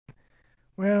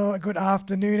Well, good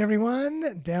afternoon,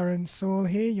 everyone. Darren Saul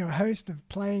here, your host of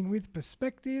Playing with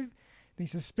Perspective, the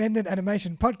Suspended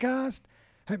Animation Podcast.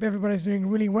 Hope everybody's doing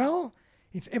really well.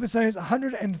 It's episode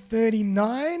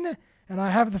 139, and I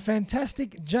have the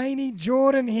fantastic Janie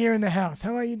Jordan here in the house.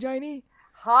 How are you, Janie?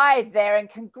 Hi there, and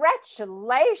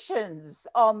congratulations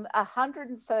on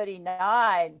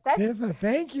 139. That's Definitely,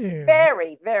 thank you.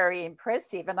 very, very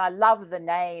impressive. And I love the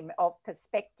name of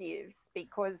Perspectives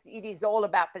because it is all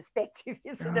about perspective,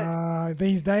 isn't it?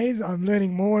 These days, I'm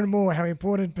learning more and more how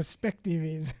important perspective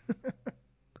is.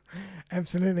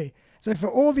 Absolutely. So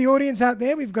for all the audience out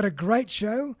there, we've got a great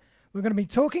show. We're going to be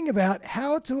talking about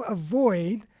how to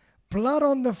avoid blood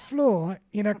on the floor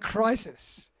in a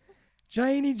crisis.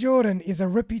 Janie Jordan is a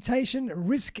reputation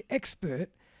risk expert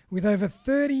with over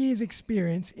 30 years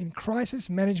experience in crisis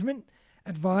management,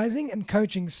 advising and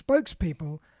coaching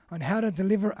spokespeople on how to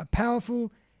deliver a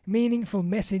powerful, meaningful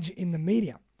message in the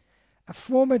media. A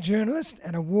former journalist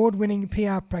and award-winning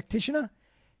PR practitioner,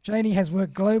 Janie has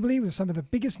worked globally with some of the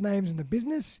biggest names in the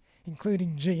business,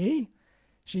 including GE.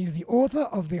 She's the author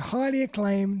of the highly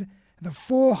acclaimed The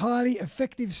 4 Highly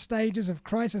Effective Stages of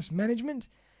Crisis Management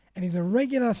and is a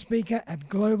regular speaker at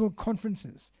global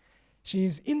conferences. She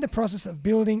is in the process of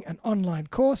building an online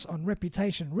course on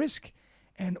reputation risk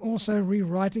and also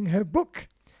rewriting her book.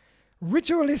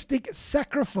 Ritualistic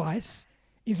sacrifice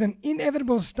is an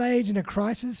inevitable stage in a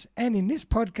crisis, and in this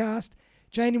podcast,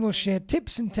 Janie will share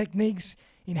tips and techniques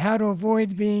in how to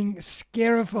avoid being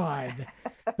scarified.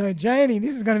 So, Janie,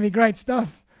 this is going to be great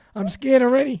stuff. I'm scared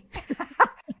already.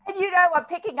 And I'm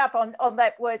picking up on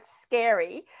that word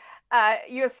scary.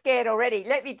 You're scared already.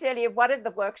 Let me tell you, one of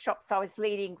the workshops I was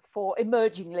leading for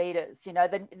emerging leaders,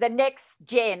 the next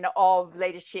gen of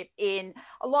leadership in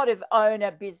a lot of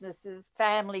owner businesses,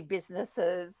 family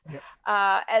businesses. Yep.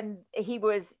 And he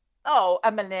was,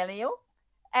 a millennial.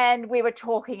 And we were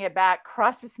talking about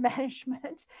crisis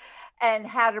management and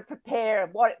how to prepare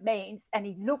and what it means. And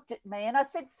he looked at me and I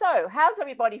said, so how's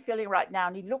everybody feeling right now?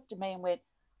 And he looked at me and went,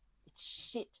 it's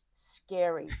shit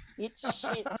scary. It's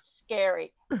shit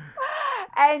scary.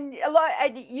 And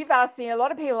you've asked me, a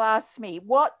lot of people ask me,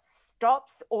 what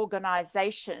stops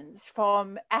organizations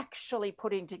from actually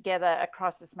putting together a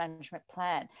crisis management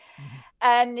plan?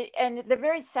 Mm-hmm. And the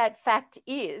very sad fact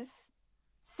is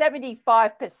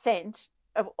 75%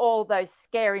 of all those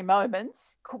scary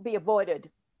moments could be avoided.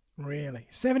 Really?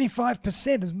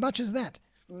 75%, as much as that?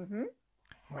 Mm-hmm.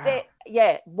 Wow.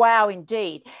 Wow,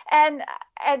 indeed. And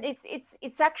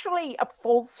it's actually a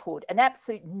falsehood, an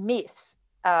absolute myth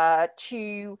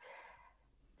to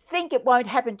think it won't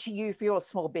happen to you if you're a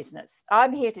small business.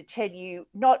 I'm here to tell you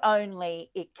not only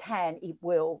it can, it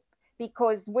will,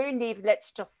 because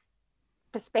let's just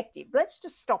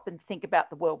stop and think about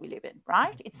the world we live in,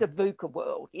 right? It's a VUCA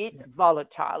world. It's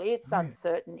volatile, it's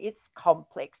uncertain, it's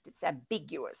complex, it's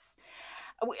ambiguous.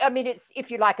 I mean, it's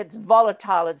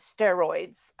volatile at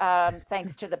steroids,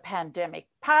 thanks to the pandemic.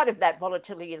 Part of that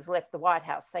volatility has left the White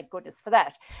House. Thank goodness for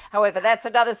that. However, that's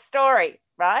another story,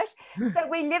 right? So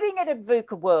we're living in a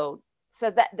VUCA world. So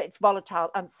that's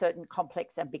volatile, uncertain,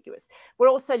 complex, ambiguous. We're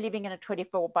also living in a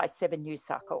 24/7 news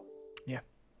cycle. Yeah.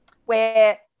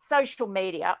 Where social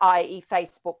media, i.e.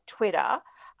 Facebook, Twitter,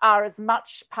 are as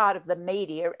much part of the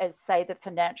media as, say, the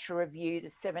Financial Review, the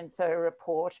 730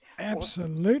 Report.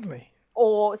 Absolutely.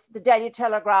 Or the Daily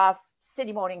Telegraph,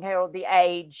 Sydney Morning Herald, The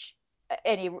Age,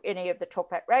 any of the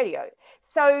talkback radio.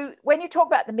 So when you talk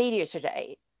about the media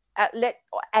today,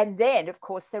 and then, of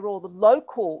course, there are all the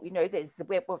local, there's the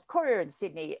Wentworth Courier in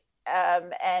Sydney,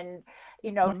 and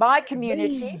my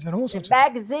community and all sorts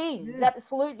magazines,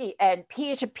 absolutely, and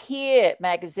peer-to-peer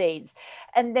magazines.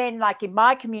 And then, like in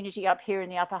my community up here in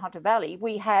the Upper Hunter Valley,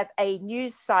 we have a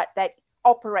news site that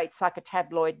operates like a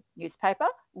tabloid newspaper,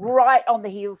 right on the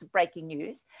heels of breaking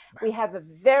news. We have a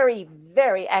very,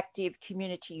 very active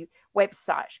community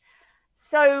website.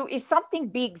 So if something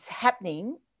big's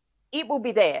happening, it will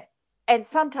be there. And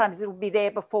sometimes it will be there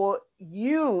before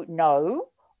you know,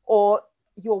 or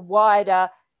your wider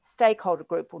stakeholder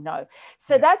group will know.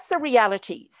 So that's the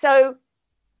reality. So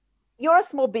you're a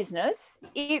small business.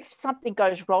 If something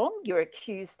goes wrong, you're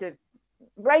accused of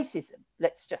racism,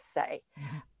 let's just say.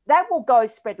 Mm-hmm. That will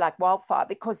spread like wildfire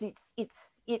because it's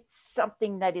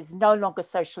something that is no longer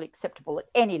socially acceptable at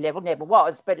any level, never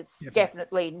was, but it's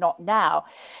definitely not now.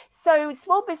 So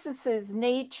small businesses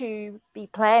need to be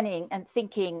planning and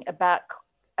thinking about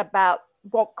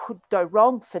what could go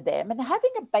wrong for them and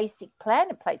having a basic plan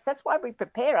in place. That's why we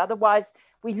prepare. Otherwise,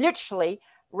 we literally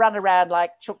run around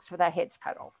like chooks with our heads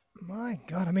cut off. My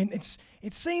God, I mean,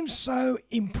 it seems so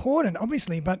important,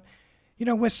 obviously, but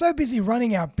we're so busy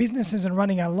running our businesses and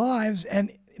running our lives,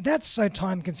 and that's so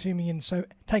time consuming and so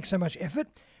takes so much effort.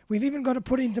 We've even got to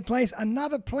put into place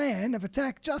another plan of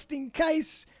attack just in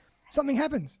case something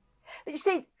happens. But you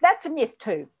see, that's a myth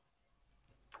too.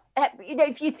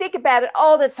 If you think about it,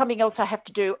 oh, that's something else I have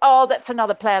to do. Oh, that's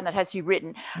another plan that has you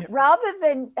written. Yep. Rather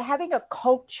than having a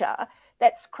culture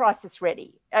that's crisis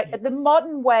ready. The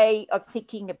modern way of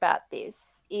thinking about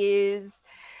this is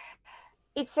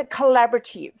it's a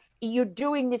collaborative. You're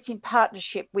doing this in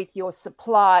partnership with your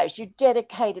suppliers, your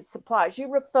dedicated suppliers, your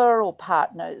referral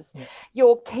partners,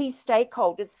 your key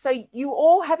stakeholders. So you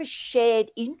all have a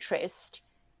shared interest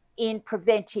in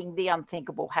preventing the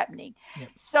unthinkable happening.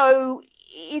 So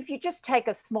if you just take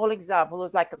a small example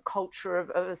as like a culture of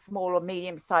a small or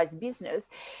medium-sized business,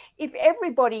 if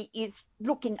everybody is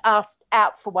looking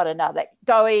out for one another,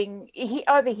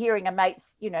 overhearing a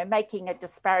mate's, making a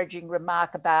disparaging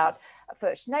remark about a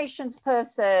First Nations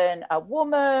person, a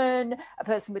woman, a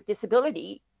person with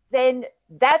disability, then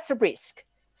that's a risk.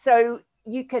 So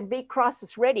you can be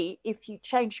crisis ready if you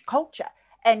change culture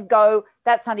and go,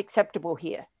 that's unacceptable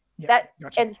here.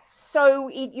 Gotcha. And so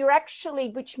you're actually,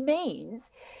 which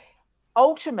means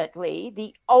ultimately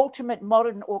the ultimate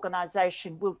modern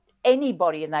organization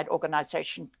anybody in that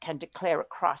organization can declare a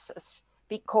crisis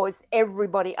because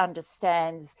everybody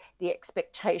understands the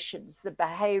expectations, the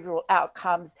behavioral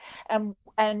outcomes, and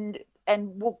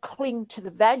will cling to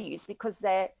the values because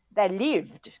they're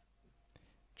lived.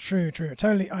 True.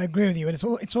 Totally, I agree with you. And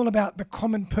it's all about the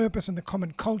common purpose and the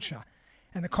common culture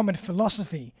and the common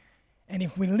philosophy. And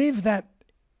if we live that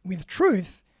with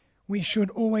truth, we should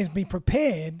always be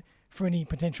prepared for any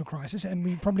potential crisis, and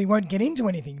we probably won't get into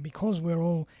anything because we're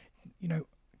all,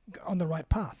 on the right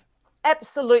path.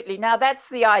 Absolutely. Now that's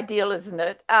the ideal, isn't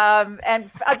it? And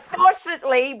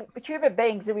unfortunately, human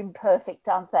beings are imperfect,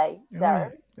 aren't they,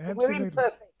 Darren? We're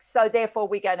imperfect. So therefore,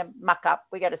 we're going to muck up.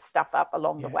 We're going to stuff up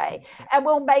along the way. And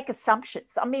we'll make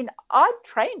assumptions. I mean, I'm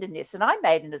trained in this, and I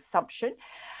made an assumption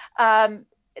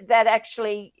that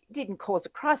actually didn't cause a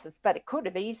crisis, but it could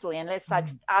have easily, unless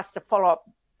I'd asked a follow-up,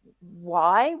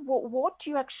 why? What do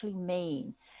you actually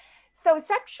mean? So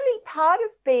it's actually part of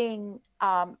being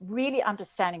really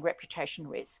understanding reputation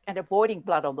risk and avoiding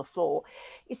blood on the floor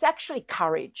is actually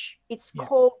courage. It's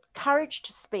called courage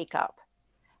to speak up,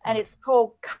 and it's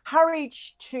called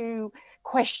courage to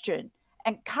question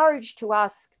and courage to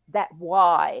ask that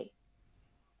why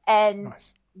and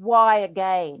why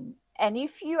again. And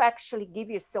if you actually give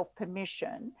yourself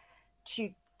permission to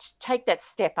take that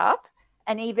step up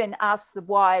and even ask the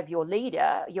why of your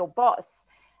leader, your boss,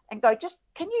 and go,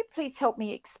 can you please help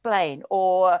me explain?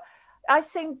 Or I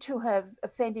seem to have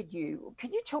offended you.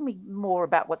 Can you tell me more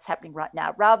about what's happening right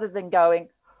now? Rather than going,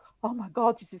 oh my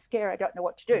God, this is scary. I don't know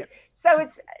what to do. So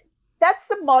that's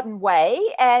the modern way.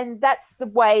 And that's the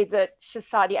way that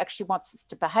society actually wants us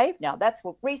to behave now. That's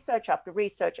what research after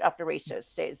research after research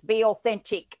says. Be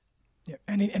authentic. Yeah.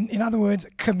 And in other words,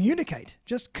 communicate.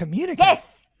 Just communicate.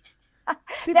 Yes.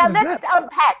 Now let's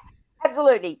unpack.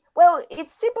 Absolutely. Well,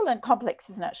 it's simple and complex,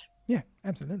 isn't it? Yeah,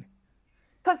 absolutely.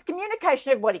 Because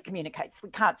communication, everybody communicates.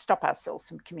 We can't stop ourselves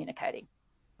from communicating.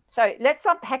 So let's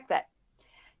unpack that.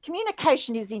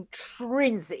 Communication is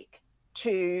intrinsic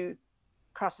to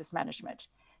crisis management.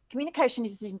 Communication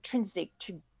is intrinsic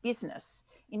to business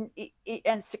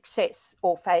and success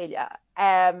or failure.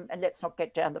 And let's not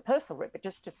get down the personal route, but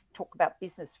just talk about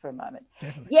business for a moment.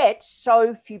 Definitely. Yet,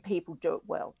 so few people do it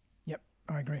well. Yep,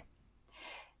 I agree.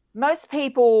 Most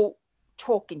people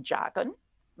talk in jargon.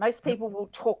 Most people will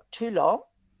talk too long.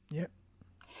 Yep.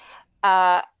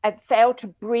 And fail to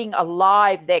bring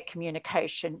alive their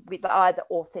communication with either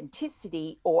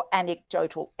authenticity or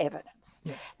anecdotal evidence.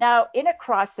 Yep. Now, in a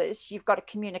crisis, you've got to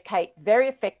communicate very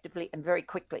effectively and very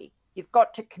quickly. You've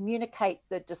got to communicate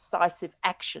the decisive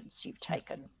actions you've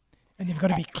taken. And you've got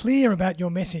to be clear about your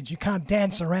message. You can't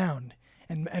dance around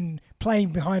and play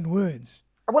behind words.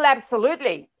 Well,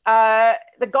 absolutely.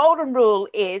 The golden rule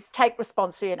is take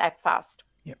responsibility and act fast.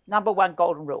 Yep. Number one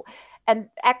golden rule. And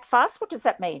act fast, what does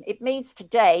that mean? It means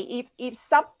today, if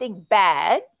something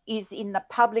bad is in the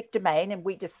public domain, and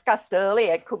we discussed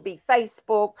earlier, it could be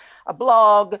Facebook, a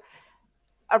blog,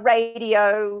 a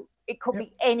radio, it could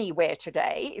be anywhere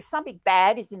today. If something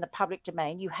bad is in the public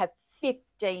domain, you have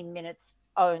 15 minutes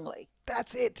only.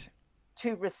 That's it.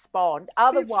 To respond.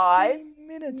 Otherwise, 15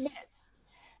 minutes.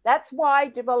 That's why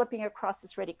developing a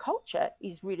crisis-ready culture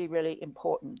is really, really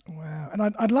important. Wow.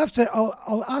 And I'd love to,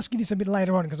 I'll ask you this a bit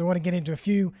later on because I want to get into a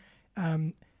few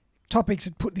topics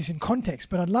that put this in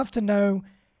context, but I'd love to know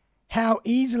how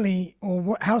easily or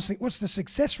what's the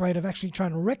success rate of actually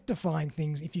trying to rectifying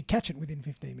things if you catch it within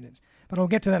 15 minutes. But I'll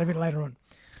get to that a bit later on.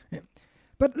 Yeah.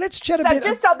 But let's chat a So bit.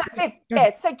 just on the fifth,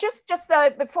 yeah. So just though,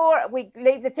 before we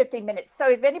leave the 15 minutes. So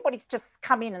if anybody's just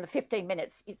come in the 15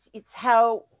 minutes, it's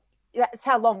how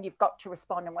long you've got to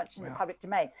respond and what's in the public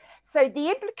domain. So the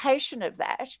implication of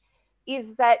that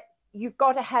is that you've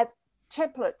got to have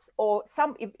templates or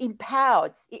some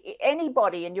empowered.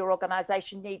 Anybody in your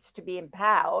organization needs to be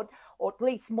empowered, or at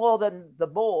least more than the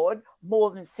board,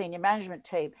 more than senior management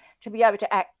team, to be able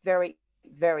to act very,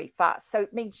 very fast. So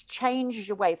it means change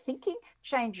your way of thinking,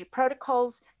 change your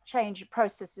protocols, change your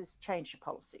processes, change your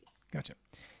policies. Gotcha.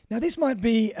 Now, this might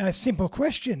be a simple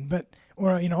question,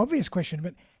 or an obvious question,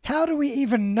 but how do we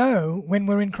even know when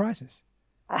we're in crisis?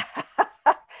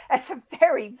 That's a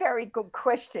very, very good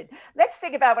question. Let's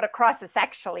think about what a crisis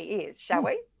actually is, shall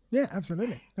we? Yeah,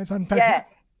 absolutely. Let's unpack that.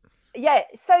 Yeah.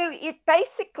 So it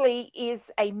basically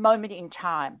is a moment in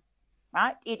time,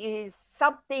 right? It is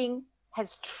something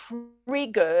has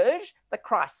triggered the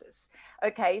crisis.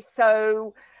 Okay,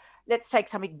 so let's take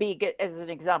something big as an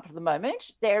example at the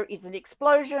moment. There is an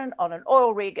explosion on an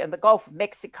oil rig in the Gulf of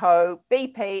Mexico,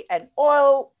 BP, and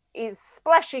oil is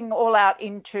splashing all out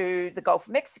into the Gulf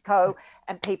of Mexico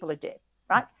and people are dead,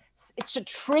 right? It's a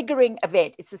triggering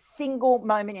event. It's a single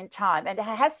moment in time, and it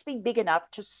has to be big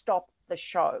enough to stop the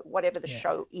show, whatever the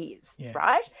show is,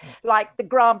 right? Like the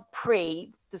Grand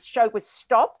Prix, the show was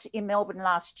stopped in Melbourne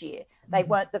last year. They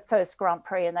weren't the first Grand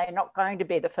Prix, and they're not going to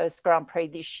be the first Grand Prix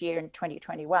this year in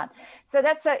 2021. So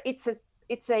it's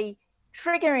a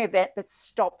triggering event that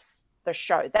stops the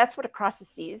show. That's what a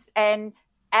crisis is. And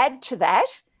add to that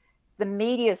the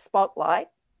media spotlight,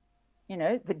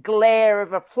 the glare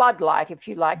of a floodlight, if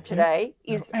you like, today,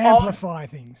 is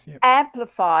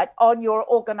amplified on your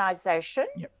organization.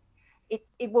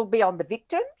 It will be on the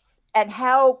victims and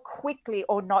how quickly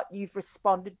or not you've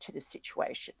responded to the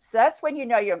situation. So that's when you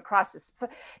know you're in crisis.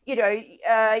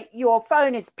 Your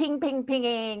phone is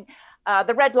pinging.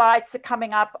 The red lights are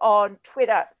coming up on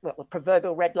Twitter. Well, the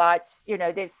proverbial red lights.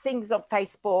 There's things on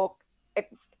Facebook.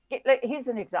 Here's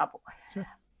an example. Sure.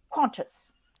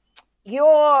 Qantas.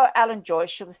 You're Alan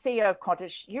Joyce. You're the CEO of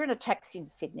Qantas. You're in a taxi in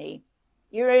Sydney.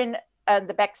 You're in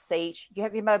the back seat. You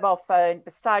have your mobile phone.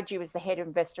 Beside you is the head of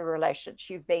investor relations.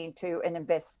 You've been to an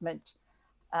investment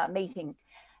meeting,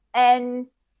 and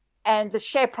the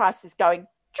share price is going,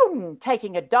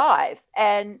 taking a dive.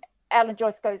 And Alan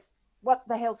Joyce goes, "What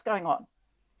the hell's going on?"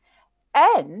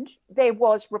 And there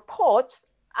was reports,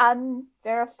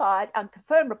 unverified,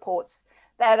 unconfirmed reports,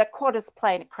 that a Qantas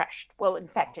plane had crashed. Well, in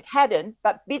fact, it hadn't,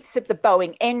 but bits of the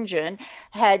Boeing engine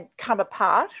had come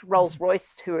apart.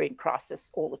 Rolls-Royce, who are in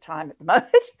crisis all the time at the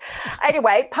moment.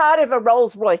 Anyway, part of a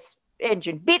Rolls-Royce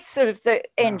engine, bits of the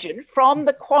engine from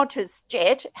the Qantas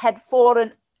jet had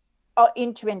fallen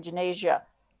into Indonesia.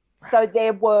 So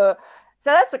so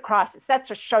that's a crisis. That's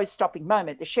a show-stopping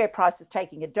moment. The share price is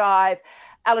taking a dive.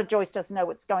 Alan Joyce doesn't know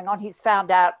what's going on. He's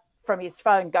found out from his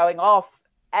phone going off,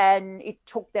 and it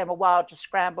took them a while to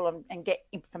scramble and get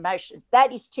information.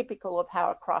 That is typical of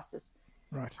how a crisis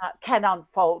can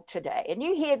unfold today. And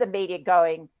you hear the media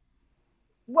going,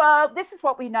 well, this is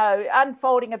what we know,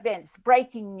 unfolding events,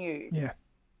 breaking news. Yeah.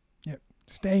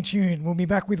 Stay tuned. We'll be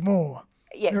back with more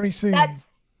very soon.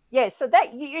 So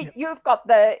that you've got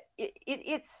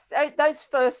it's those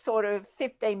first sort of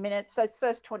 15 minutes, those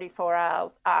first 24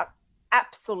 hours are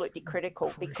absolutely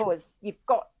critical. Because you've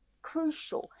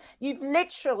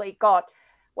literally got,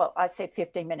 well, I said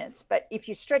 15 minutes, but if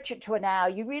you stretch it to an hour,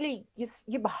 you're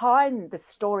behind the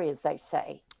story, as they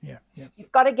say. Yeah.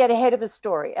 You've got to get ahead of the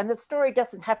story. And the story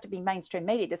doesn't have to be mainstream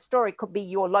media. The story could be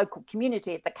your local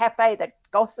community at the cafe that's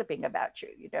gossiping about you.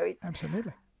 It's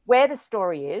absolutely where the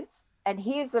story is. And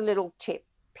here's a little tip: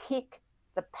 pick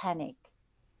the panic.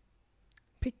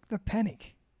 Pick the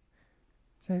panic.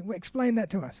 So explain that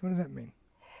to us. What does that mean?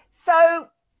 So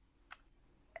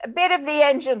a bit of the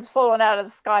engine's fallen out of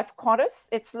the sky for Qantas.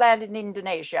 It's landed in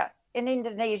Indonesia. And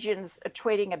Indonesians are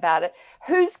tweeting about it.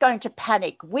 Who's going to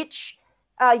panic? Which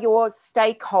your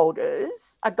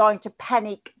stakeholders are going to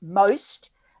panic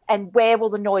most, and where will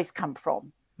the noise come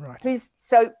from? Right.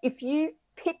 So if you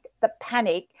pick the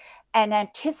panic and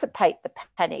anticipate the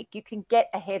panic, you can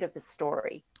get ahead of the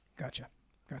story. Gotcha.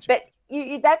 But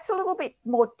that's a little bit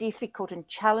more difficult and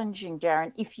challenging,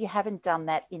 Darren, if you haven't done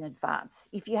that in advance.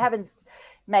 If you haven't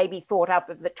maybe thought up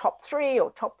of the top 3 or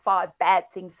top 5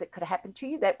 bad things that could happen to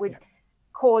you that would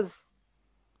cause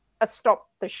a stop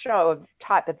the show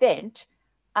type event,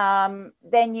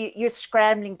 then you're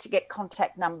scrambling to get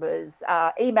contact numbers,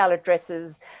 email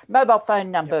addresses, mobile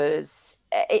phone numbers,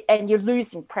 and you're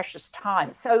losing precious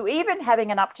time. So even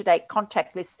having an up-to-date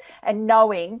contact list and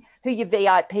knowing who your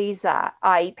VIPs are,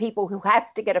 i.e. people who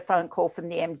have to get a phone call from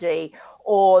the MD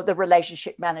or the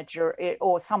relationship manager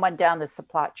or someone down the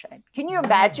supply chain. Can you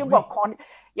imagine what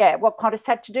Qantas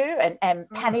had to do, and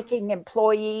panicking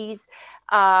employees,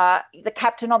 the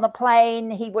captain on the plane,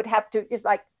 he would have to just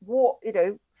like walk,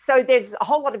 so there's a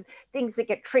whole lot of things that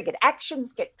get triggered.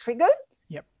 Actions get triggered.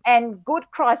 Yep. And good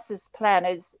crisis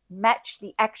planners match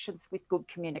the actions with good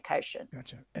communication.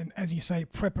 Gotcha. And as you say,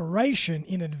 preparation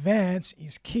in advance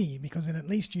is key, because then at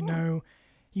least you know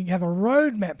you have a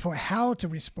roadmap for how to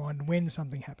respond when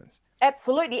something happens.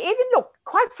 Absolutely. Even look,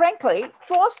 quite frankly,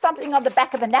 draw something on the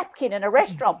back of a napkin in a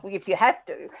restaurant if you have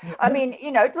to. Yeah. I mean,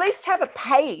 at least have a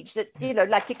page that,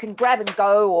 like you can grab and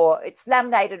go, or it's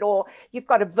laminated, or you've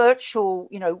got a virtual,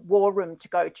 war room to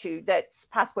go to that's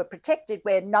password protected,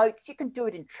 where notes, you can do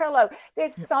it in Trello.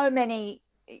 There's so many,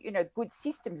 good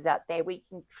systems out there where you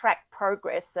can track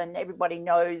progress and everybody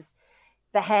knows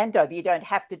the handover. You don't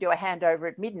have to do a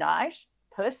handover at midnight.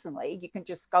 Personally, you can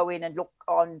just go in and look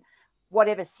on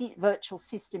whatever virtual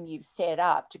system you've set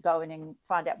up to go in and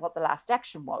find out what the last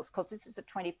action was, because this is a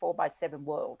 24/7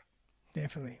 world.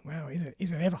 Definitely. Wow, is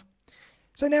it ever?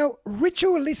 So now,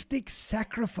 ritualistic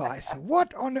sacrifice.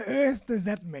 What on earth does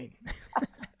that mean?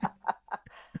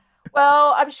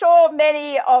 Well, I'm sure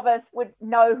many of us would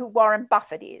know who Warren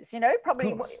Buffett is,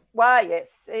 probably. Well,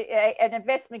 yes, an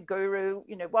investment guru,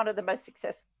 one of the most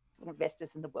successful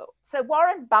investors in the world. So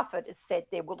Warren Buffett has said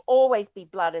there will always be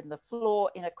blood in the floor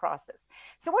in a crisis.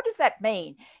 So what does that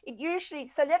mean?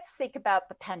 So let's think about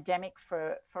the pandemic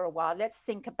for a while. Let's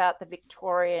think about the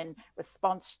Victorian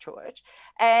response to it.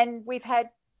 And we've had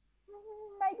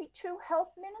maybe 2 health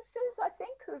ministers, I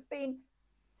think, who've been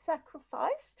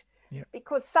sacrificed. Yep.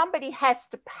 Because somebody has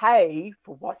to pay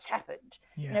for what's happened.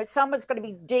 Yeah. Someone's going to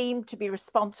be deemed to be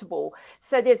responsible.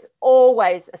 So there's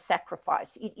always a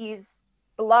sacrifice. It is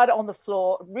blood on the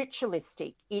floor,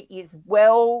 ritualistic. It's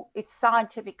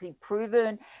scientifically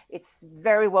proven. It's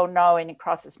very well known in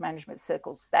crisis management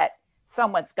circles that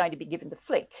someone's going to be given the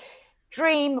flick.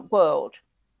 Dream world.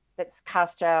 Let's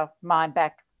cast our mind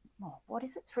back,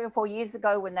 3 or 4 years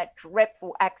ago, when that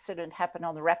dreadful accident happened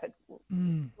on the rapid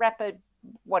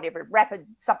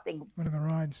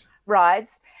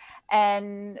rides.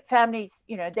 And families,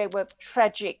 they were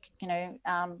tragic,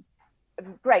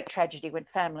 great tragedy when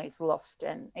families lost,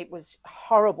 and it was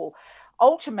horrible.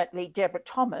 Ultimately, Deborah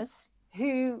Thomas,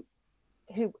 who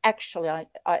actually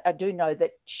I do know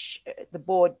that the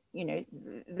board,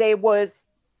 there was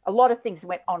a lot of things that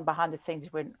went on behind the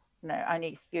scenes when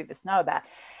only a few of us know about.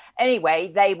 Anyway,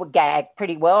 they were gagged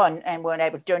pretty well and weren't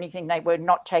able to do anything. They were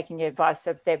not taking the advice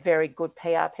of their very good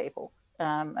PR people,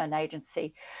 an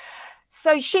agency.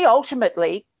 So she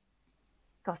ultimately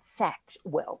got sacked.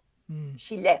 Well,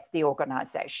 she left the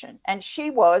organisation, and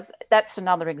that's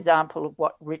another example of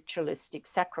what ritualistic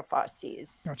sacrifice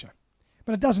is. Gotcha.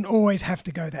 But it doesn't always have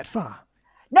to go that far.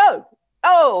 No.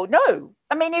 Oh, no.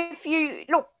 I mean, if you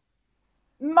look,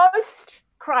 most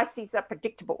crises are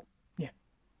predictable. Yeah.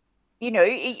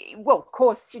 Well, of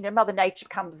course, Mother Nature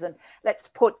comes and let's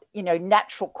put,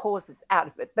 natural causes out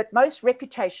of it. But most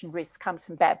reputation risk comes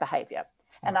from bad behaviour.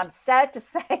 And I'm sad to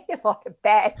say, a lot of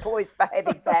bad boys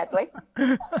behaving badly,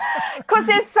 because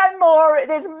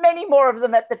there's many more of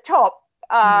them at the top.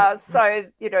 So,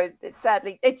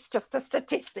 sadly, it's just a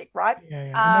statistic, right? Yeah.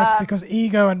 And that's because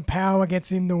ego and power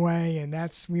gets in the way, and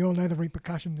we all know the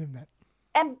repercussions of that.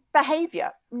 And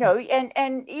behaviour,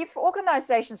 and if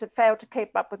organisations have failed to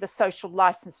keep up with the social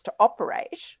licence to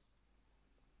operate,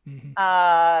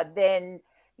 then,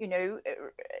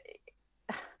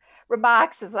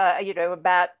 remarks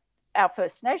about our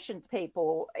First Nation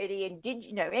people, any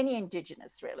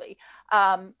Indigenous really,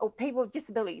 or people with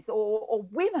disabilities, or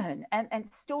women, and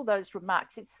still those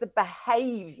remarks. It's the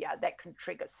behaviour that can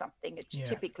trigger something. It's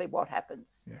typically what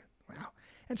happens. Yeah, wow.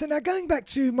 And so now going back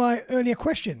to my earlier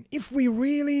question, if we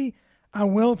really are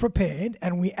well prepared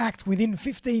and we act within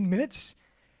 15 minutes,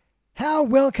 how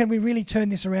well can we really turn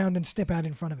this around and step out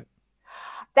in front of it?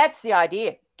 That's the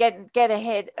idea. Get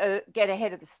ahead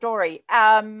of the story.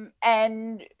 And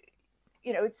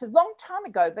it's a long time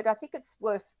ago, but I think it's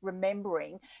worth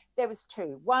remembering. There was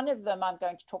 2. One of them I'm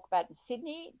going to talk about in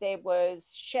Sydney.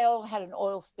 Shell had an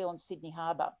oil spill in Sydney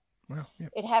Harbour. Wow, yep.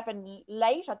 It happened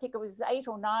late. I think it was 8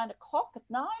 or 9 o'clock at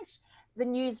night. The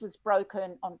news was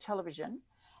broken on television.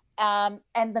 And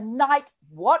the night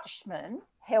watchman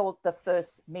held the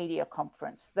first media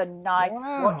conference. The night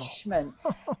watchman.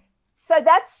 So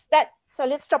that's that. So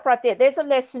let's stop right there. There's a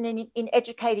lesson in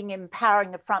educating and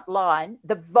empowering the front line.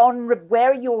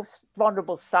 Where are your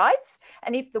vulnerable sites?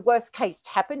 And if the worst case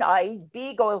happened, i.e.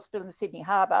 big oil spill in the Sydney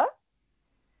Harbour,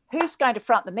 who's going to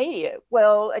front the media?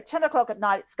 Well, at 10 o'clock at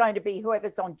night, it's going to be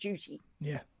whoever's on duty.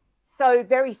 Yeah. So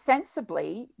very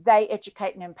sensibly, they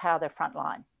educate and empower their front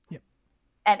line. Yep.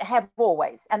 And have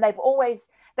always. And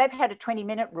they've had a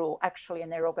 20-minute rule actually in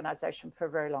their organisation for a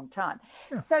very long time.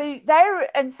 Yeah. So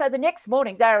the next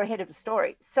morning they're ahead of the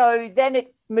story. So then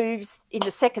it moves in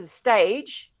the second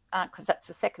stage, because that's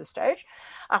the second stage.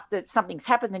 After something's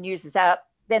happened, the news is out.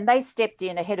 Then they stepped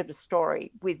in ahead of the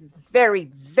story with very,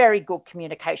 very good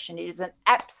communication. It is an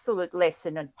absolute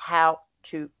lesson in how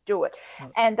to do it.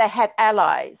 Right. And they had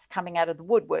allies coming out of the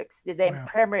woodworks. The then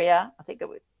Premier, I think it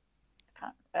was,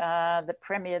 the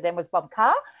Premier then was Bob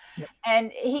Carr. Yep.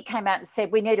 And he came out and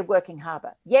said, we need a working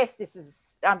harbour. Yes, this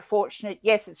is unfortunate.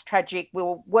 Yes, it's tragic.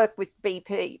 We'll work with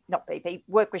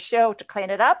work with Shell to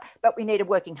clean it up, but we need a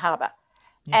working harbour.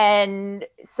 Yeah. And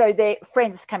so their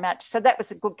friends came out. So that was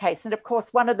a good case. And of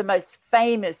course, one of the most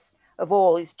famous of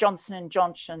all is Johnson &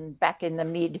 Johnson back in the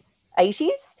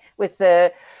mid-80s with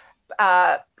the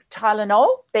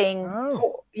Tylenol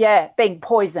being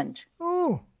poisoned.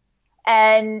 Oh.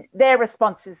 And their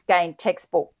responses gained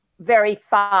textbook, very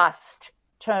fast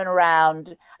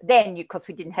turnaround. Then, because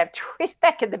we didn't have Twitter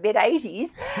back in the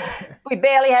mid-80s, we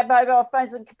barely had mobile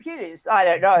phones and computers. I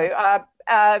don't know.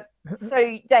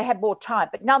 So they had more time.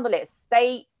 But nonetheless,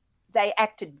 they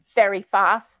acted very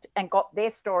fast and got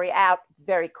their story out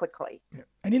very quickly. Yeah.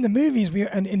 And in the movies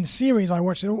and in series I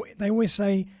watch, they always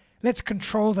say, let's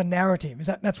control the narrative.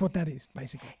 That's what that is,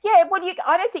 basically? Yeah, well,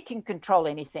 I don't think you can control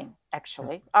anything,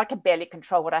 actually. I can barely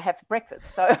control what I have for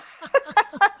breakfast. So,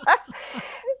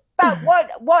 but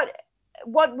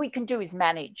what we can do is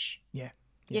manage. Yeah.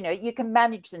 You know, you can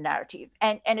manage the narrative,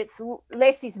 and it's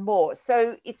less is more.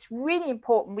 So it's really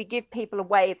important we give people a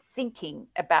way of thinking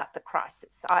about the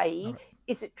crisis, i.e.,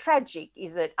 is it tragic?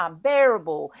 Is it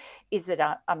unbearable? Is it,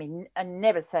 I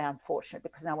never say unfortunate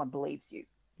because no one believes you.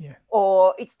 Yeah.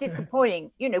 Or it's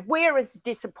disappointing. You know, we're as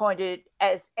disappointed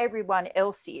as everyone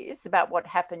else is about what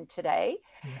happened today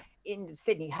in the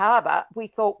Sydney Harbour. We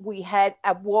thought we had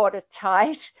a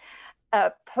watertight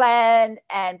plan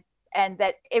and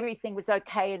that everything was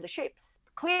okay in the ships.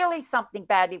 Clearly something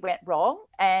badly went wrong,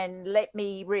 and let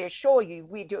me reassure you,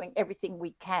 we're doing everything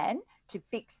we can to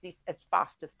fix this as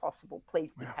fast as possible.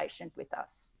 Please be patient with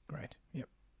us. Great. Yep,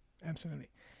 absolutely.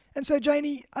 And so,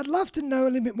 Janie, I'd love to know a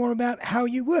little bit more about how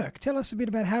you work. Tell us a bit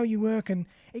about how you work and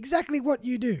exactly what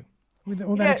you do with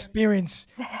all that experience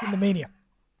in the media.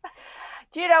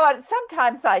 Do you know what?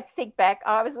 Sometimes I think back,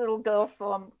 I was a little girl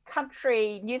from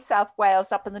country New South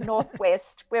Wales up in the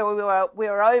northwest where we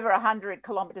were over 100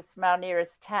 kilometres from our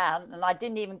nearest town, and I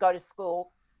didn't even go to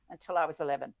school until I was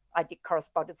 11. I did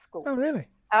correspondence school. Oh, really?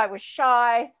 I was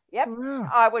shy. Yep. Wow.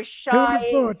 I was shy. Who would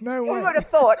have thought? No way. Who would have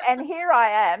thought? And here I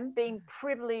am being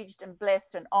privileged and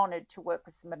blessed and honoured to work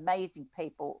with some amazing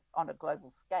people on a global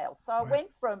scale. So I went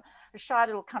from a shy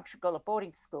little country girl at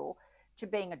boarding school to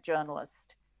being a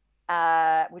journalist,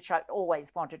 which I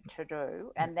always wanted to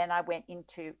do. And then I went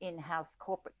into in-house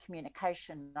corporate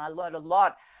communication. And I learned a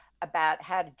lot about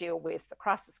how to deal with the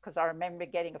crisis because I remember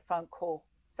getting a phone call.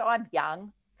 So I'm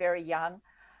young, very young.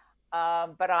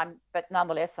 But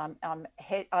nonetheless, I'm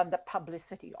the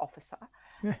publicity officer,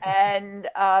 and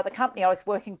the company I was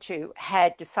working to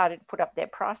had decided to put up their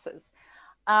prices,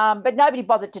 but nobody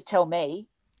bothered to tell me.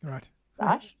 Right.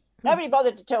 Nobody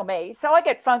bothered to tell me. So I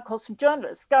get phone calls from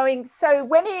journalists going, so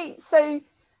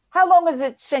how long is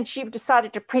it since you've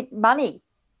decided to print money?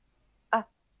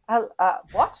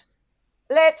 What?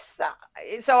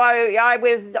 So I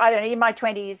was, I don't know, in my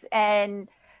 20s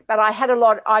but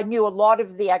I knew a lot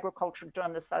of the agricultural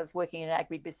journalists. I was working in an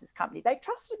agribusiness company. They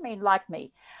trusted me and liked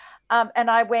me. And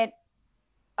I went,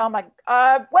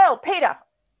 well, Peter,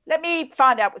 let me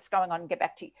find out what's going on and get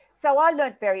back to you. So I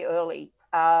learned very early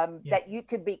that you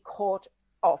can be caught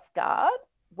off guard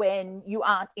when you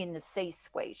aren't in the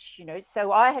C-suite, you know.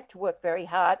 So I had to work very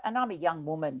hard, and I'm a young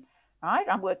woman, right?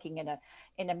 I'm working in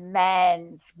a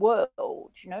man's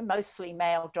world, you know, mostly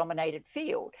male-dominated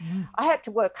field. I had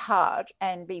to work hard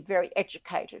and be very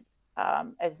educated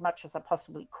as much as I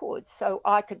possibly could, so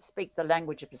I could speak the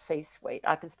language of the C-suite.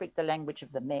 I could speak the language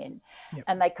of the men,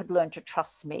 and they could learn to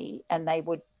trust me, and they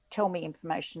would tell me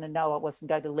information and know I wasn't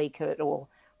going to leak it or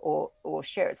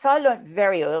share it. So I learned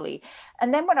very early.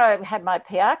 And then when I had my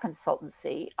PR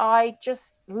consultancy, I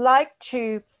just like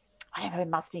to, I don't know, it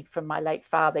must be from my late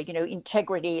father, you know,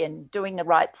 integrity and doing the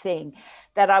right thing,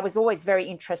 that I was always very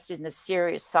interested in the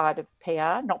serious side of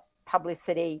PR, not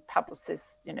publicity,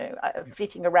 publicists,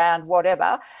 flitting around,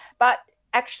 whatever, but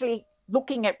actually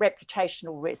looking at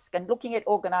reputational risk and looking at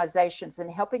organisations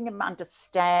and helping them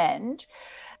understand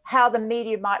how the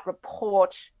media might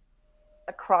report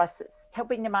a crisis,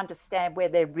 helping them understand where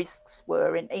their risks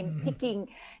were and picking,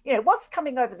 what's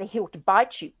coming over the hill to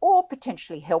bite you or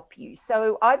potentially help you.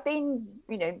 So I've been,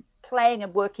 playing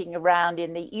and working around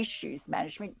in the issues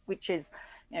management, which is,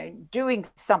 doing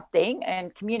something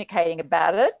and communicating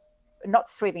about it, not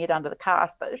sweeping it under the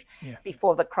carpet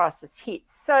before the crisis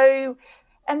hits. So,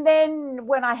 and then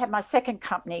when I had my second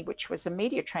company, which was a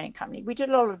media training company, we did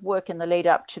a lot of work in the lead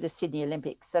up to the Sydney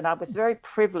Olympics. And I was very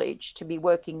privileged to be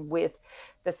working with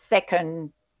the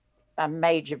second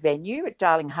major venue at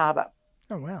Darling Harbour.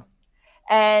 Oh, wow.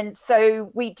 And so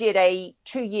we did a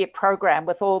 2-year program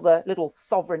with all the little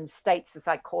sovereign states, as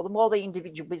I call them, all the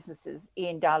individual businesses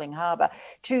in Darling Harbour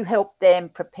to help them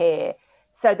prepare.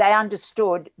 So they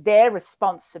understood their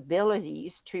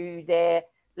responsibilities to their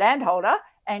landholder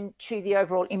and to the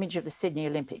overall image of the Sydney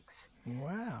Olympics.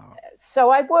 Wow.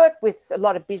 So I worked with a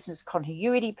lot of business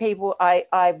continuity people.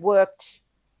 I worked...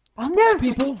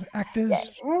 people,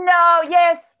 actors? No,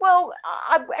 yes. Well,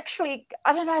 I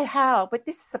don't know how, but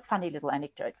this is a funny little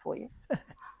anecdote for you.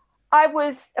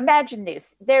 Imagine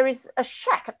this, there is a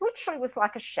shack. It literally was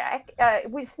like a shack. It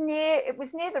was near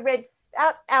the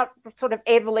out sort of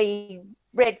Everleigh,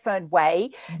 Redfern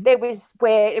Way. There was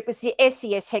where it was the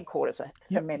SES headquarters,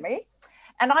 from memory.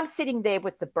 And I'm sitting there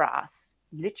with the brass,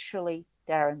 literally,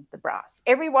 Darren, the brass.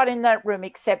 Everyone in that room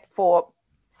except for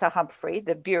Sir Humphrey,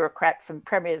 the bureaucrat from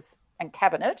Premiers and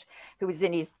Cabinet, who was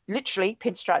in his literally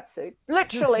pinstripe suit,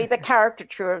 literally the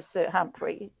caricature of Sir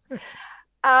Humphrey.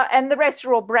 And the rest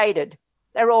are all braided.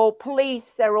 They're all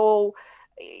police, they're all,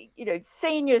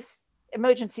 senior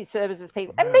emergency services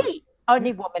people. Wow. And me,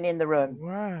 only woman in the room.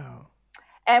 Wow.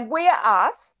 And we are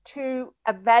asked to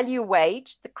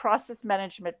evaluate the crisis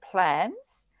management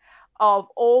plans of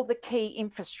all the key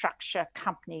infrastructure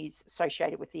companies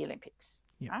associated with the Olympics.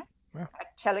 Yeah. Right? Wow.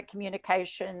 Like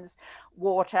telecommunications,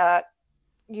 water,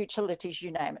 utilities,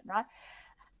 you name it, right?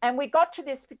 And we got to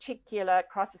this particular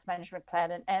crisis management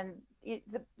plan, and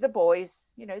the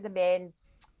boys, the men,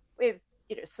 we're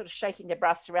sort of shaking their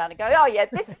brass around and going, oh yeah,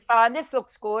 this is fine, this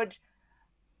looks good.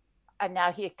 And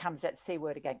now here comes that C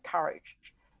word again, courage.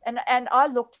 And I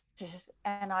looked at it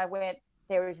and I went,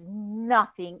 there is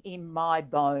nothing in my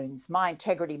bones, my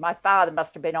integrity. My father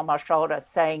must have been on my shoulder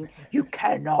saying, you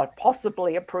cannot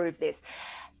possibly approve this.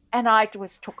 And I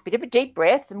took a bit of a deep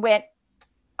breath and went,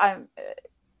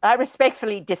 I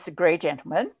respectfully disagree,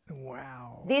 gentlemen.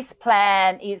 Wow. This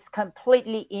plan is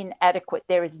completely inadequate.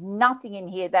 There is nothing in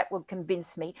here that would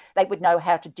convince me they would know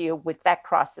how to deal with that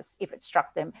crisis if it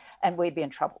struck them, and we'd be in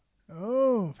trouble.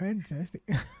 Oh, fantastic.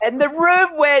 And the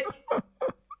room went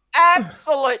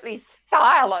absolutely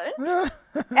silent.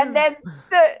 And then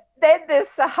the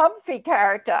Sir Humphrey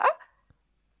character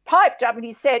piped up and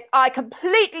he said, I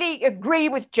completely agree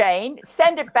with Jane.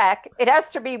 Send it back. It has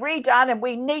to be redone and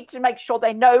we need to make sure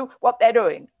they know what they're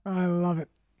doing. I love it.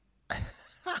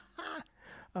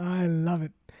 I love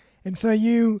it. And so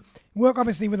you work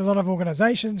obviously with a lot of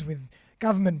organizations, with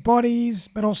government bodies,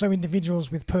 but also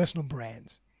individuals with personal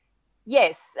brands.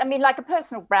 Yes. I mean, like a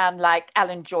personal brand like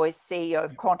Alan Joyce, CEO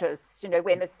of Qantas,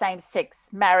 when the same-sex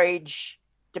marriage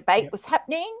debate was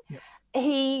happening,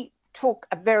 he took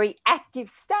a very active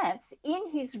stance in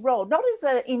his role, not as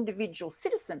an individual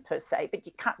citizen per se, but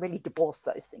you can't really divorce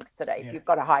those things today if you've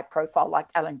got a high profile like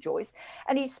Alan Joyce,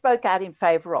 and he spoke out in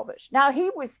favour of it. Now,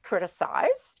 he was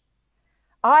criticised.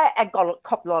 I got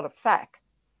a lot of flack,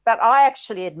 but I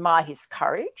actually admire his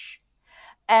courage.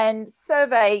 And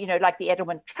survey, like the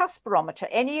Edelman Trust Barometer,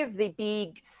 any of the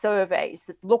big surveys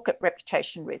that look at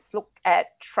reputation risk, look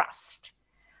at trust,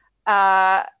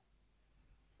 probably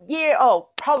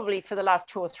for the last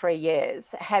 2 or 3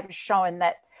 years, have shown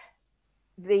that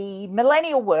the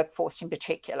millennial workforce in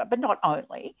particular, but not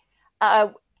only,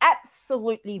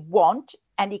 absolutely want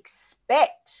and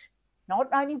expect, not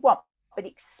only want, but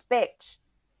expect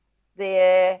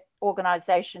their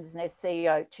organisations and their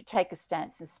CEO to take a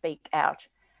stance and speak out.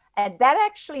 And that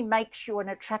actually makes you an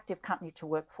attractive company to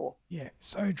work for. Yeah,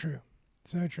 so true.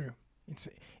 So true.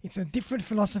 It's a different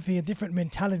philosophy, a different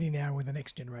mentality now with the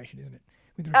next generation, isn't it?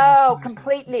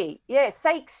 Completely. Yes,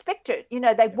 they expect it.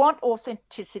 They want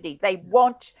authenticity. They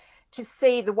want to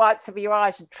see the whites of your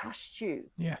eyes and trust you.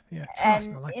 Yeah. Trust.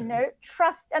 And, I like that.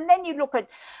 trust. And then you look at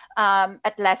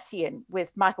Atlassian with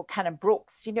Michael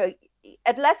Cannon-Brookes.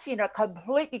 Atlassian are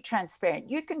completely transparent.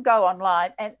 You can go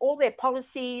online and all their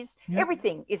policies,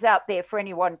 everything is out there for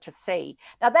anyone to see.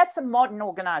 Now, that's a modern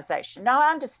organisation. Now,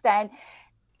 I understand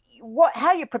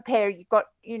how you prepare, you've got,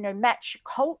 match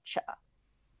culture,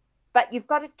 but you've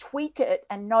got to tweak it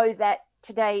and know that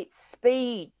today it's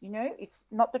speed, it's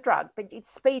not the drug, but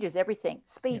it's speed is everything.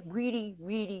 Speed really,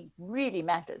 really, really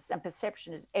matters, and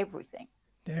perception is everything.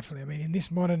 Definitely. I mean, in this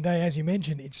modern day, as you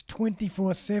mentioned, it's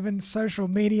 24/7 social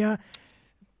media,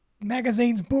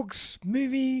 magazines, books,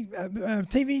 movie,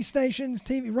 TV stations,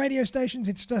 radio stations.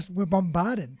 It's just, we're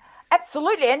bombarded.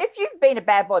 Absolutely. And if you've been a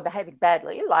bad boy behaving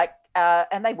badly, like,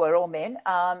 and they were all men,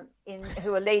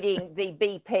 who are leading the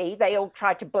BP, they all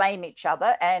tried to blame each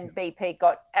other, and BP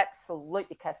got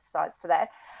absolutely cast for that.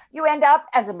 You end up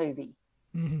as a movie.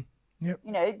 Mm-hmm. Yep.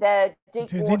 The it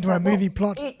turns into a movie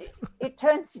plot. It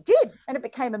did, and it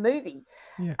became a movie.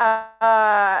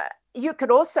 Yeah. You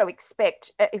could also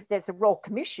expect, if there's a Royal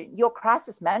Commission, your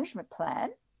crisis management plan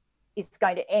is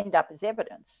going to end up as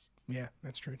evidence. Yeah,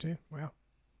 that's true too. Wow.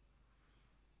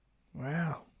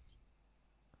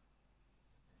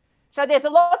 So there's a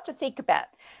lot to think about,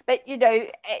 but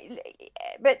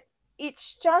but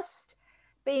it's just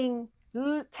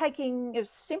taking a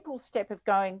simple step of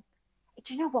going,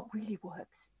 do you know what really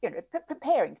works?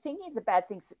 Preparing, thinking of the bad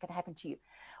things that can happen to you.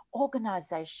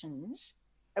 Organizations,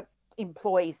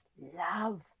 employees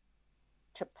love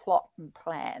to plot and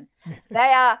plan.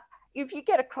 They are, if you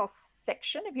get a cross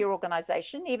section of your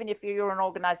organization, even if you're an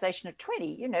organization of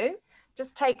 20,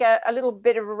 just take a little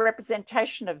bit of a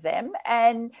representation of them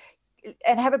and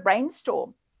have a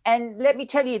brainstorm. And let me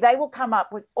tell you, they will come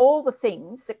up with all the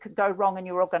things that could go wrong in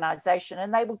your organization,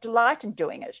 and they will delight in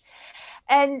doing it.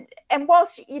 And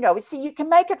whilst, so you can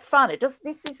make it fun. Yes,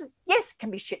 it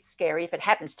can be shit scary if it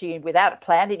happens to you without a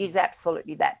plan. It is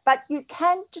absolutely that. But you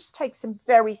can just take some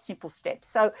very simple steps.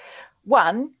 So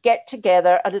one, get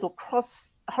together a little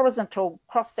horizontal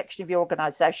cross section of your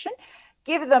organization,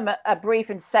 give them a brief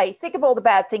and say, think of all the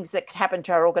bad things that could happen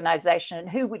to our organization and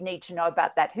who would need to know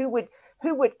about that, who would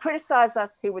criticize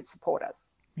us, who would support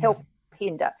us, help,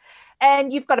 hinder.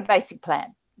 And you've got a basic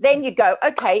plan. Then you go,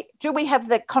 okay, do we have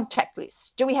the contact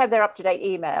list? Do we have their up-to-date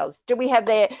emails? Do we have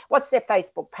what's their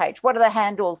Facebook page? What are the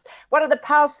handles? What are the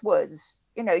passwords?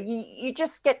 You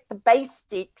just get the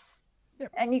basics,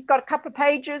 and you've got a couple of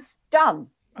pages done.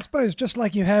 I suppose just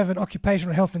like you have an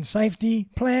occupational health and safety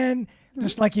plan,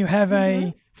 just like you have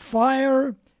a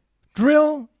fire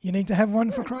drill, you need to have one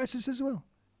for crisis as well.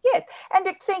 Yes, and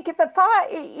to think if a fire,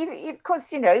 because,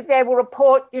 they will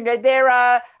report, there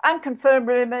are unconfirmed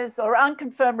rumours or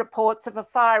unconfirmed reports of a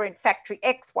fire in factory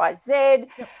XYZ,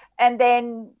 and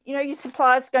then, your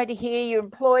suppliers are going to hear your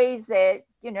employees,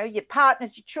 your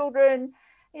partners, your children,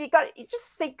 you just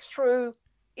think through.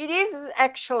 It is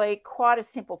actually quite a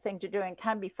simple thing to do and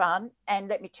can be fun, and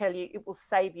let me tell you, it will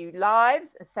save you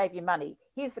lives and save you money.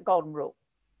 Here's the golden rule.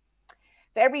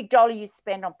 For every $1 you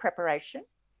spend on preparation,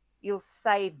 you'll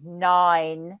save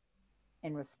 9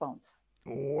 in response.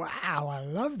 Wow, I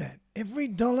love that. Every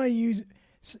 $1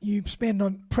 you spend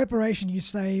on preparation, you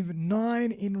save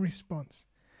 9 in response.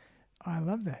 I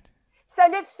love that. So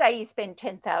let's say you spend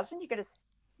 10,000, you're going to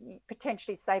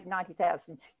potentially save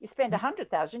 90,000. You spend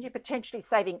 100,000, you're potentially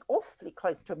saving awfully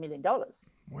close to $1 million.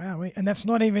 Wow, and that's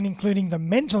not even including the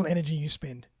mental energy you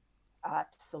spend.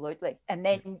 Absolutely. And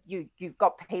then you've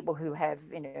got people who have,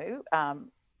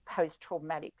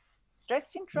 post-traumatic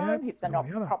stress syndrome, if they're not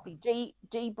properly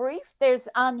debriefed. There's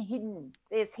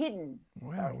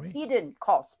hidden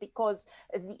costs because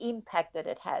of the impact that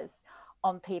it has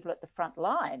on people at the front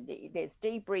line. There's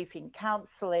debriefing,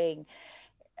 counselling,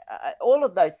 all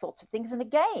of those sorts of things. And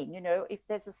again, if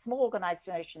there's a small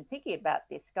organisation thinking about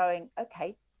this, going,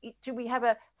 okay, do we have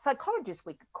a psychologist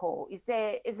we could call?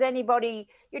 Is anybody,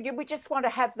 do we just want to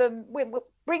have them, we'll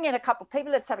bring in a couple of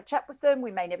people, let's have a chat with them. We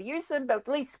may never use them, but at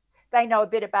least they know a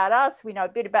bit about us, we know a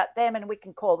bit about them, and we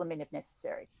can call them in if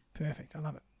necessary. Perfect. I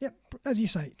love it. Yep. As you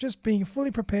say, just being fully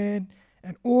prepared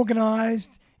and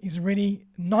organised is already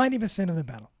 90% of the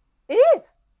battle. It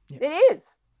is. Yep. It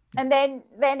is. And then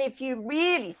if you're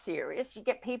really serious, you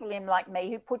get people in like me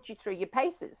who put you through your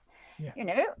paces. Yeah.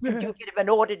 Do a bit of an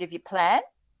audit of your plan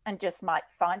and just might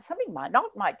find something, might not,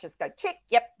 might just go tick,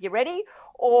 yep, you're ready.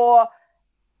 Or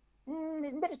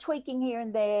a bit of tweaking here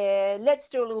and there. Let's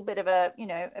do a little bit of a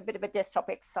desktop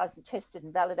exercise and test it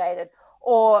and validate it.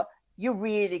 Or you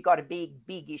really got a big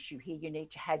issue here. You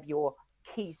need to have your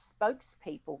key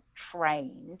spokespeople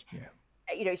trained,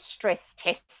 stress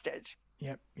tested.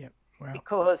 Yep. Wow.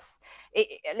 Because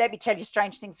let me tell you,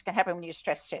 strange things can happen when you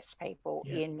stress test people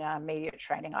in media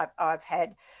training. I've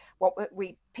had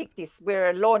we picked this.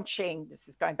 We're launching. This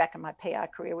is going back in my PR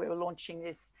career. We were launching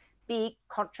this big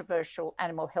controversial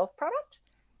animal health product,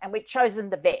 and we'd chosen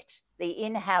the vet, the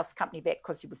in-house company vet,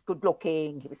 because he was good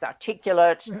looking, he was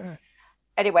articulate.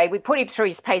 anyway, we put him through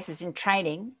his paces in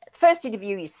training. First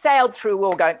interview, he sailed through. We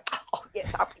all going, oh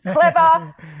yes, I'll be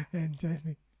clever.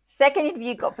 Fantastic. Second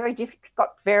interview got very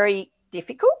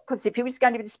difficult because if he was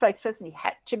going to be the spokesperson, he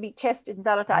had to be tested and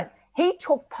validated. He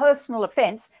took personal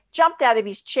offence, jumped out of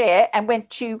his chair, and went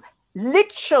to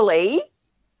literally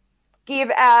give,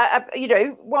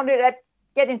 wanted to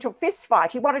get into a fist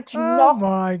fight. He wanted to knock. Oh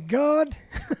my God.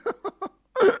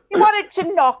 He wanted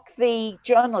to knock the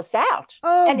journalist out.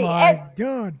 Oh my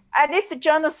God. And if the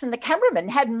journalist and the cameraman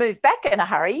hadn't moved back in a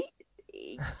hurry,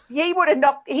 he would have,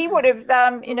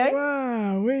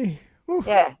 Wow.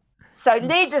 Yeah. So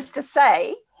needless to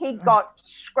say, he got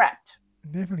scrapped.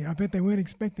 Definitely. I bet they weren't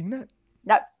expecting that.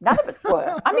 No, none of us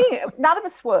were. I mean, none of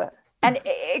us were. And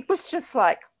it was just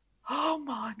like, oh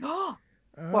my God,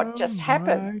 what just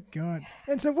happened? Oh my God.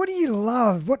 And so what do you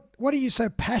love? What are you so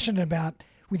passionate about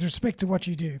with respect to what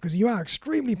you do? Because you are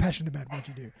extremely passionate about what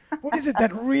you do. What is it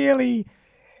that really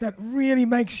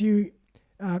makes you,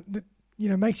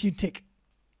 makes you tick?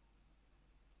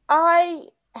 I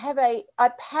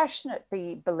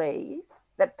passionately believe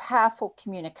that powerful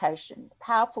communication,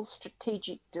 powerful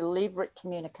strategic, deliberate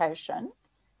communication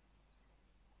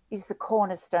is the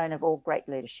cornerstone of all great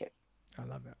leadership. I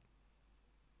love that.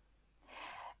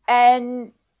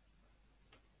 And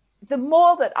the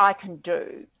more that I can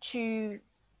do to,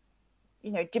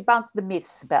 debunk the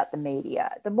myths about the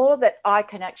media, the more that I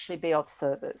can actually be of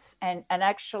service and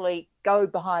actually go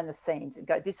behind the scenes and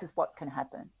go, this is what can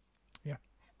happen. Yeah.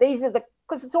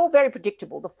 Because it's all very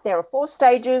predictable. There are 4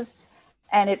 stages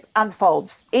and it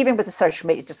unfolds. Even with the social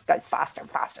media, it just goes faster and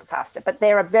faster and faster. But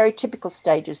there are very typical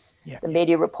stages, the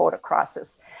media report a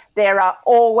crisis. There are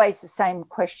always the same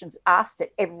questions asked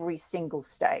at every single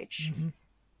stage,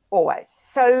 always.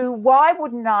 So why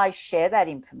wouldn't I share that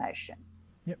information?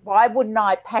 Yep. Why wouldn't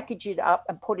I package it up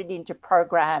and put it into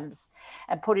programs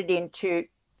and put it into,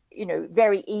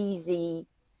 very easy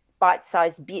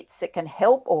bite-sized bits that can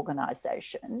help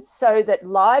organisations so that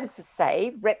lives are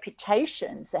saved,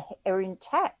 reputations are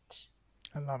intact.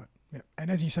 I love it. Yeah. And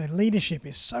as you say, leadership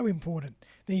is so important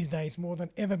these days more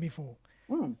than ever before.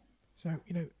 So,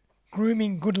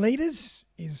 grooming good leaders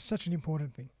is such an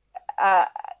important thing.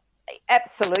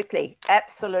 Absolutely.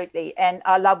 And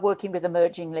I love working with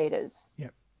emerging leaders. Yeah.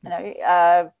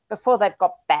 Before they've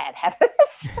got bad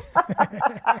habits.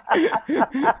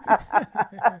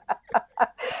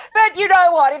 But you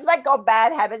know what? If they've got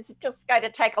bad habits, it's just going to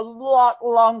take a lot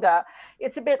longer.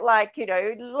 It's a bit like,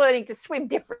 learning to swim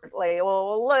differently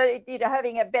or,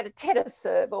 having a better tennis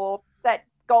serve or that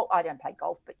golf. I don't play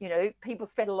golf, but, people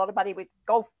spend a lot of money with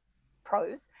golf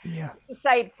pros. Yeah. It's the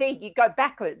same thing. You go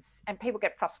backwards and people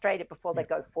get frustrated before they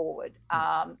go forward.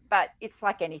 But it's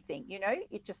like anything,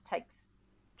 it just takes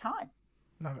time.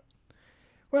 Love it.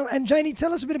 Well, and Janie,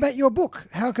 tell us a bit about your book.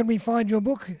 How can we find your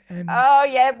book? And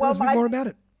tell us a bit more about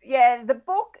it. Yeah, the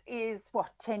book is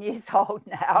 10 years old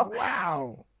now.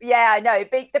 Wow. Yeah, I know,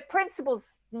 but the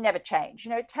principles never change.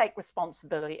 Take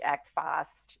responsibility, act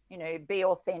fast, be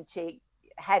authentic,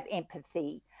 have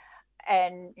empathy,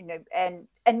 and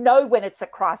know when it's a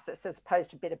crisis as opposed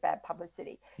to a bit of bad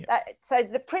publicity. Yep. So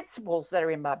the principles that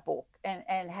are in my book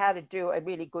and how to do a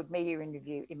really good media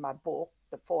interview in my book,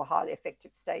 the 4 highly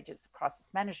effective stages of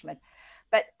crisis management,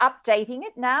 but updating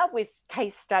it now with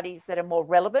case studies that are more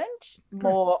relevant,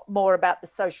 more about the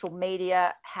social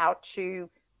media,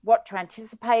 what to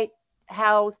anticipate,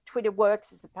 how Twitter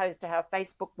works as opposed to how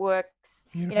Facebook works.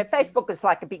 Facebook is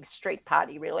like a big street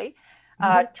party, really.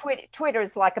 Twitter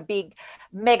is like a big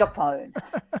megaphone.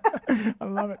 I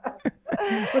love it.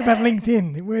 What about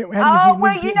LinkedIn?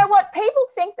 You know what? People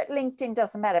think that LinkedIn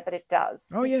doesn't matter, but it does.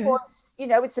 Oh, yeah. Because,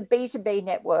 it's a B2B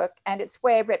network and it's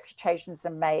where reputations are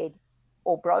made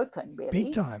or broken, really.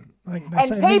 Big time. Like they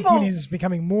say, LinkedIn is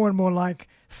becoming more and more like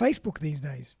Facebook these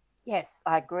days. Yes,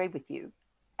 I agree with you.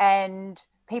 And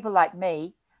people like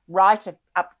me write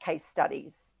up case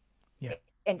studies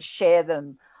and share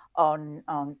them on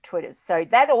Twitter. So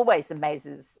that always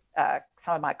amazes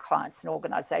some of my clients and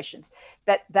organizations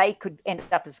that they could end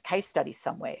up as a case study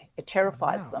somewhere. It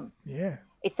terrifies them. Yeah.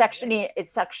 It's actually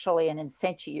an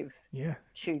incentive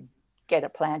to get a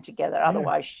plan together. Yeah.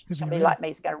 Otherwise, somebody like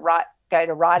me is going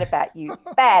to write about you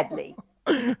badly.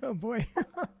 Oh boy.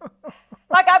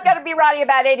 Like I'm going to be writing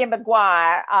about Eddie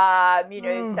Maguire, so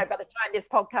by the time this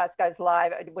podcast goes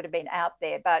live, it would have been out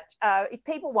there. But if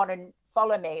people want to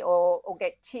follow me or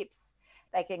get tips,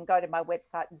 they can go to my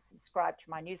website and subscribe to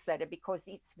my newsletter because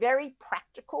it's very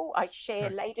practical. I share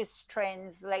latest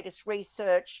trends, latest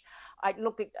research. I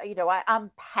look at, I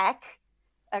unpack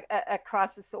a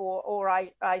crisis or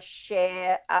I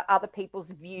share other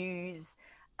people's views.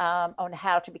 on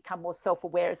how to become more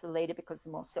self-aware as a leader, because the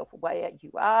more self-aware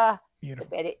you are,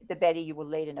 the better you will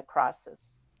lead in a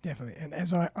crisis. Definitely. And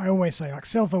as I always say, like,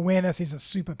 self-awareness is a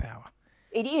superpower.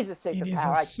 It is a superpower. It is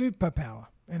a superpower.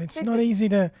 And it's not easy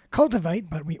to cultivate,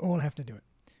 but we all have to do it.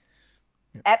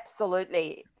 Yep.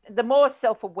 Absolutely. The more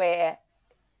self-aware,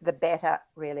 the better,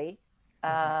 really.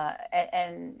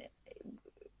 And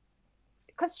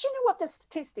because you know what the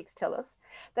statistics tell us?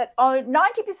 That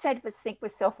 90% of us think we're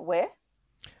self-aware.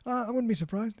 I wouldn't be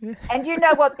surprised. Yeah. And you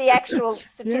know what the actual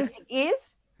statistic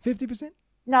is? 50%?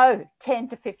 No, 10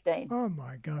 to 15. Oh,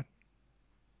 my God.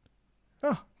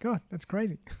 Oh, God, that's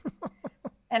crazy.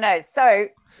 I know. So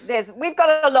we've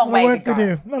got a long way to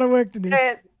go. A lot of work to do.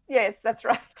 Yes, that's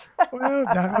right. Well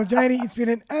done. Well, Janie, it's been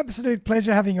an absolute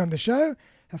pleasure having you on the show.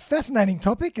 A fascinating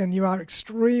topic, and you are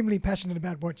extremely passionate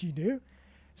about what you do.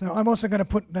 So I'm also going to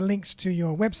put the links to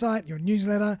your website, your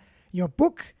newsletter, your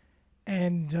book,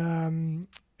 and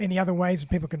any other ways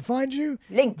people can find you.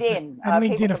 LinkedIn. And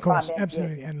LinkedIn, of course.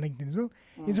 Absolutely. Yes. And LinkedIn as well.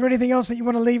 Is there anything else that you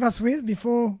want to leave us with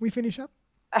before we finish up?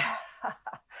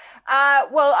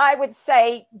 Well, I would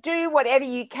say do whatever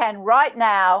you can right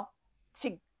now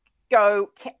to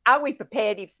go, are we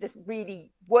prepared if the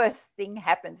really worst thing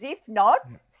happens? If not,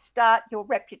 start your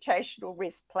reputational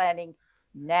risk planning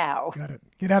now. Got it.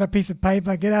 Get out a piece of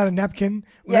paper, get out a napkin,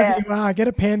 wherever you are, get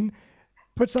a pen,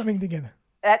 put something together.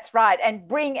 That's right. And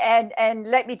and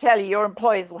let me tell you, your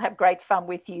employers will have great fun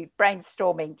with you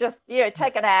brainstorming. Just,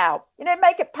 take an hour,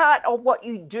 make it part of what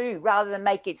you do rather than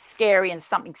make it scary and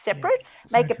something separate.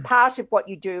 Make it part of what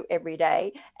you do every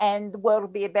day. And the world will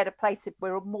be a better place if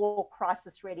we're more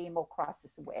crisis ready and more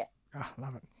crisis aware.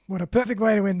 Love it. What a perfect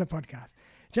way to end the podcast.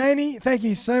 Janie, thank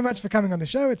you so much for coming on the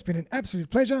show. It's been an absolute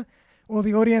pleasure. All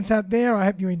the audience out there, I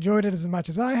hope you enjoyed it as much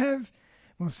as I have.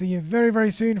 We'll see you very, very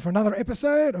soon for another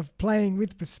episode of Playing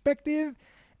with Perspective.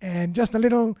 And just a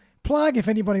little plug, if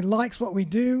anybody likes what we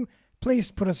do,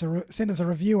 please send us a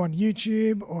review on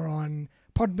YouTube or on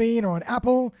Podbean or on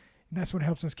Apple. That's what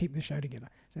helps us keep the show together.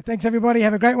 So thanks, everybody.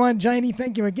 Have a great one. Janie,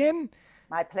 thank you again.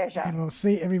 My pleasure. And we'll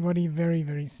see everybody very,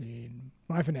 very soon.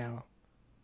 Bye for now.